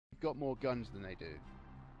got more guns than they do.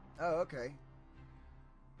 Oh, okay.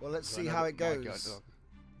 Well, let's see how it goes.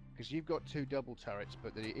 Because you've got 2 double turrets,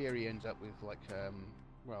 but the Eerie ends up with like,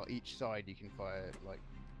 well, each side you can fire like.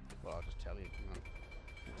 Well, I'll just tell you.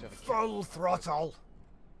 Full throttle.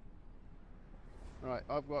 Right,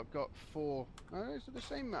 I've got 4. Oh, those are the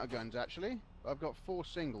same amount of guns actually. I've got 4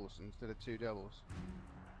 singles instead of 2 doubles.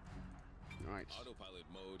 Right. Autopilot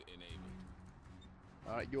mode enabled.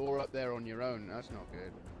 Alright, you're up there on your own. That's not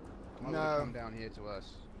good. Might No. come down here to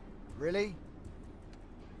us. Really?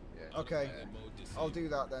 Yeah. Okay. I'll do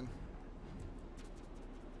that then.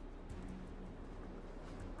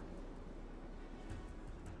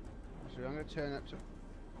 So I'm going to turn up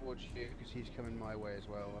towards you because he's coming my way as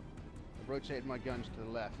well. I've rotated my guns to the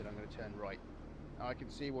left and I'm going to turn right. Oh, I can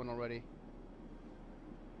see one already.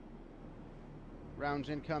 Rounds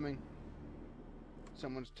incoming.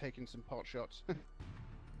 Someone's taking some pot shots.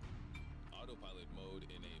 Autopilot mode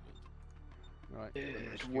enabled. Right.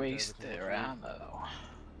 Dude, waste their ammo.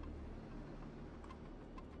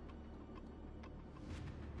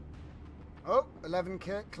 Oh, 11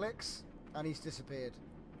 clicks, and he's disappeared.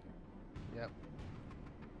 Yep.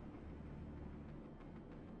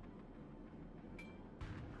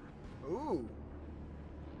 Ooh.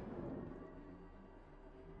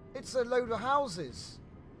 It's a load of houses.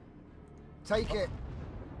 Take it.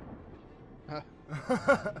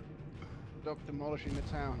 Stop demolishing the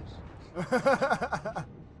towns.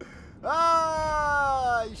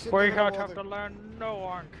 Ah! You should We got have to learn no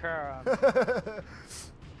one can.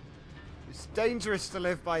 It's dangerous to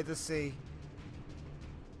live by the sea.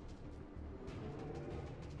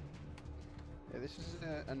 Yeah, this is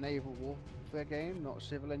a naval warfare game, not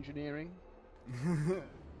civil engineering. I'm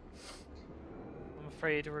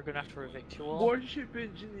afraid we're gonna have to evict you all. Warship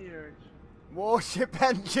engineers. Warship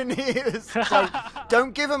engineers.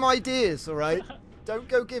 Don't give him ideas, all right? Don't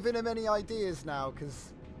go giving him any ideas now,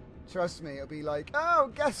 because trust me, it'll be like,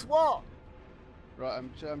 oh, guess what? Right,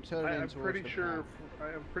 I'm turning in I'm towards pretty the sure.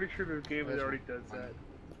 path. I'm pretty sure the game already does that.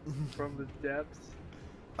 From the depths.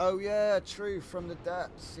 Oh yeah, true. From the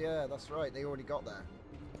depths. Yeah, that's right. They already got there.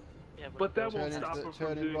 Yeah, But that Turn won't into stop the- them turn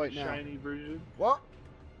from in doing right a now. shiny version. What?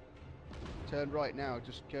 Turn right now,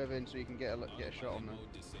 just curve in so you can get a shot on them.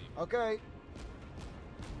 Okay.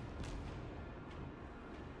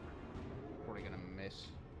 Probably gonna miss.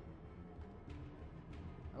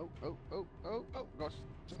 Oh, got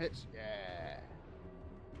some hits. Yeah.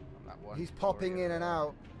 On that one. He's popping in and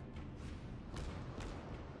out.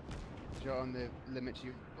 You're on the limit to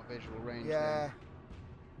your visual range. Yeah. Then.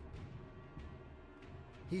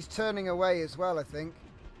 He's turning away as well, I think.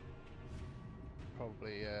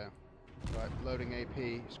 Probably, yeah. Right, loading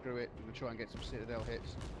AP, screw it, I'm gonna try and get some Citadel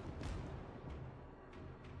hits.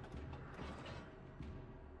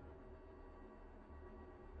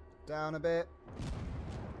 Down a bit.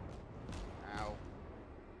 Ow.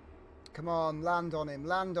 Come on, land on him,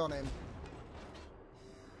 land on him.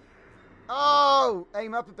 Oh!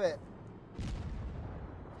 Aim up a bit.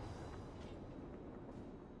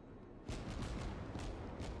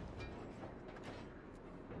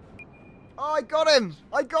 Oh, I got him!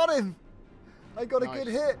 I got him! I got a good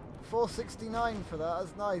hit. 469 for that,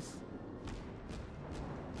 that's nice.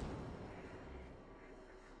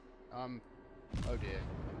 Oh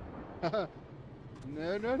dear.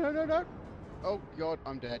 No. Oh god,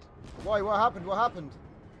 I'm dead. Why, what happened, what happened?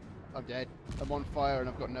 I'm dead. I'm on fire and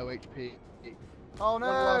I've got no HP. Oh One no!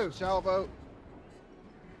 last salvo.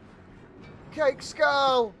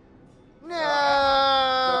 Cakeskull!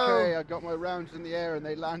 No! Okay, I got my rounds in the air and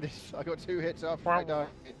they landed. I got 2 hits after I died.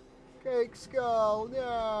 Cakeskull,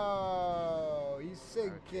 no! He's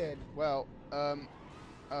sinking. Well, oh,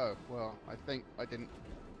 well, I think I didn't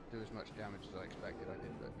do as much damage as I expected I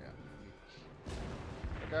did, but yeah.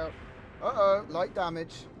 Look out. Uh-oh, light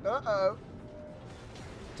damage. Uh-oh.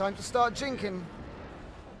 Time to start jinking.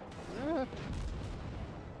 Yeah.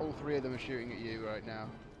 All 3 of them are shooting at you right now.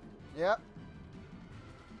 Yep.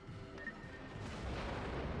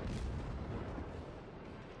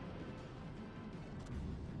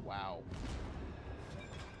 Wow.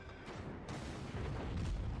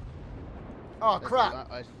 Oh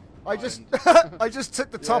crap! I just I just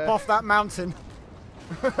took the top off that mountain.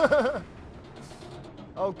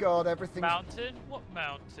 Oh god, everything. Mountain? What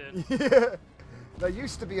mountain? Yeah. There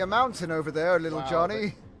used to be a mountain over there, little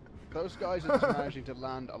Johnny. Those guys are just managing to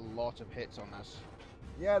land a lot of hits on us.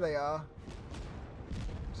 Yeah, they are.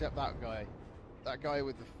 Except that guy. That guy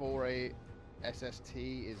with the 4A SST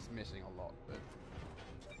is missing a lot, but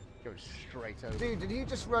goes straight over. Dude, did he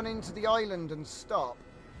just run into the island and stop?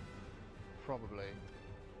 Probably.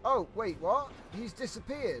 Oh, wait, what? He's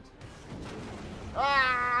disappeared.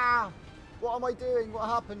 Ah! What am I doing? What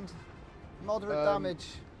happened? Moderate damage.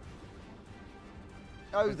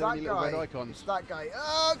 Oh, There's only that little red guy. icons. It's that guy.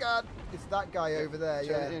 Oh, God. It's that guy over there, Turn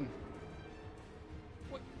yeah. it in.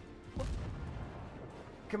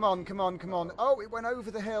 Come on, come on, come on. Oh, it went over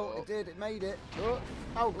the hill. It did. It made it.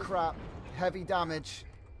 Oh, crap. Heavy damage.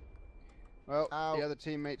 Well, Ow. the other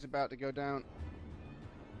teammate's about to go down.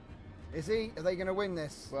 Is he? Are they going to win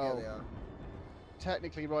this? Well, yeah, they are.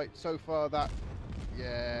 Technically, right, so far that...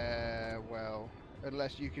 Yeah, well...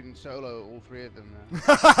 Unless you can solo all three of them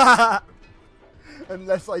now.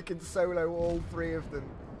 Unless I can solo all three of them.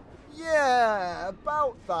 Yeah,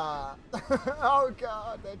 about that. Oh,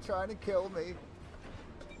 God, they're trying to kill me.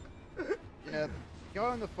 Yeah, the guy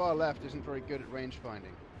on the far left isn't very good at range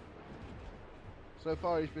finding. So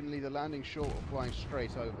far he's been either landing short or flying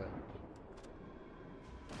straight over.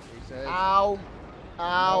 He says... Ow.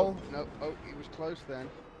 Ow. No, oh, he was close then.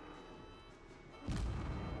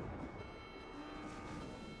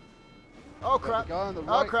 Oh, But crap. the guy on the Oh,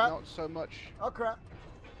 right, crap. not so much. Oh, crap.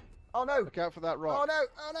 Oh, no. Look out for that Oh, rock. no.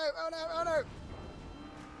 Oh, no. Oh, no. Oh,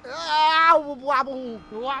 no. Ow, wobble.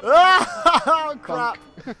 What? Oh, crap.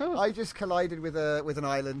 I just collided with an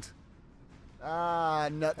island. Ah,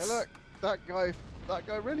 nuts. Hey, look, that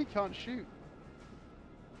guy really can't shoot.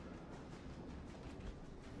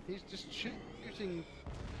 He's just shooting.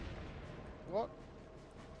 What?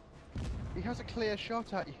 He has a clear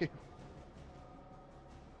shot at you.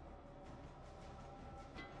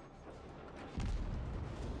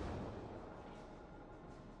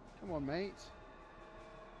 Come on, mate.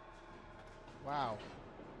 Wow.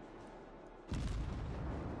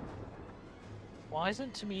 Why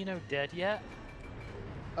isn't Tamino dead yet?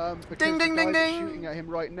 Because Ding, the ding, guy ding, that's ding. shooting at him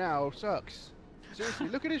right now sucks. Seriously,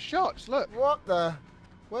 look at his shots. Look. What the?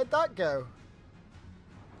 Where'd that go?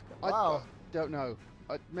 Wow. I don't know.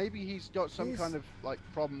 Maybe he's got some He's- kind of like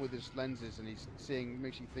problem with his lenses, and he's seeing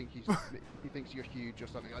makes you think he thinks you're huge or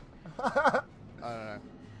something. I don't know.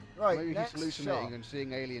 Right, Maybe he's next hallucinating shot. and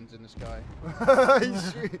seeing aliens in the sky.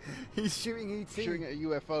 he's shooting ET. Shooting at a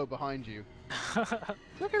UFO behind you.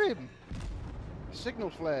 Look at him. Signal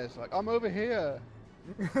flares. Like I'm over here.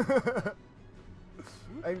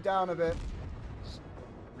 Aim down a bit.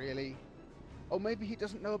 Really? Oh, maybe he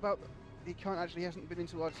doesn't know about. He hasn't been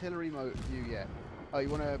into artillery mode view yet. Oh, you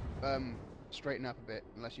want to straighten up a bit,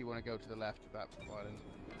 unless you want to go to the left of that island.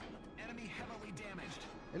 Enemy heavily damaged.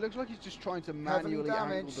 It looks like he's just trying to Heavily manually angle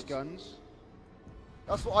damaged. the guns.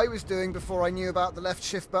 That's what I was doing before I knew about the left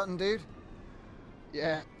shift button, dude.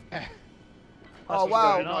 Yeah. Oh, what's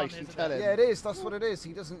wow. going on, Nice and isn't tell it? him. Yeah, it is. That's what it is.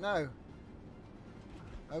 He doesn't know.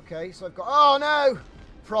 Okay, so I've got... Oh, no!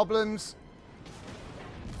 Problems.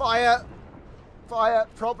 Fire. Fire.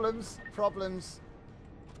 Problems. Problems.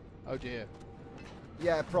 Oh dear.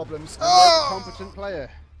 Yeah, problems. Like a Oh! competent player.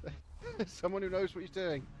 Someone who knows what he's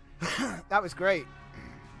doing. That was great.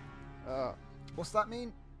 Uh, What's that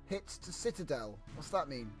mean? Hits to Citadel. What's that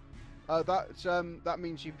mean? that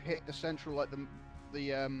means you've hit the central, like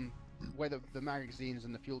where the magazines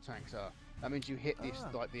and the fuel tanks are. That means you hit this,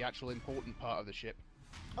 like the actual important part of the ship.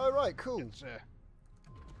 Oh, right, cool.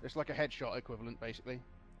 It's like a headshot equivalent, basically.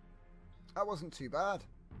 That wasn't too bad.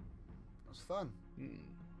 That was fun.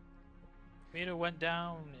 Tamino went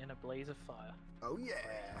down in a blaze of fire. Oh, yeah.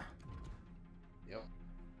 Yep.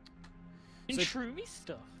 In So- shroomy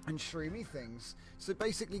stuff. And shroomy things. So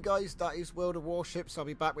basically, guys, that is World of Warships. I'll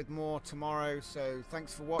be back with more tomorrow. So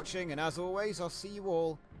thanks for watching. And as always, I'll see you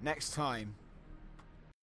all next time.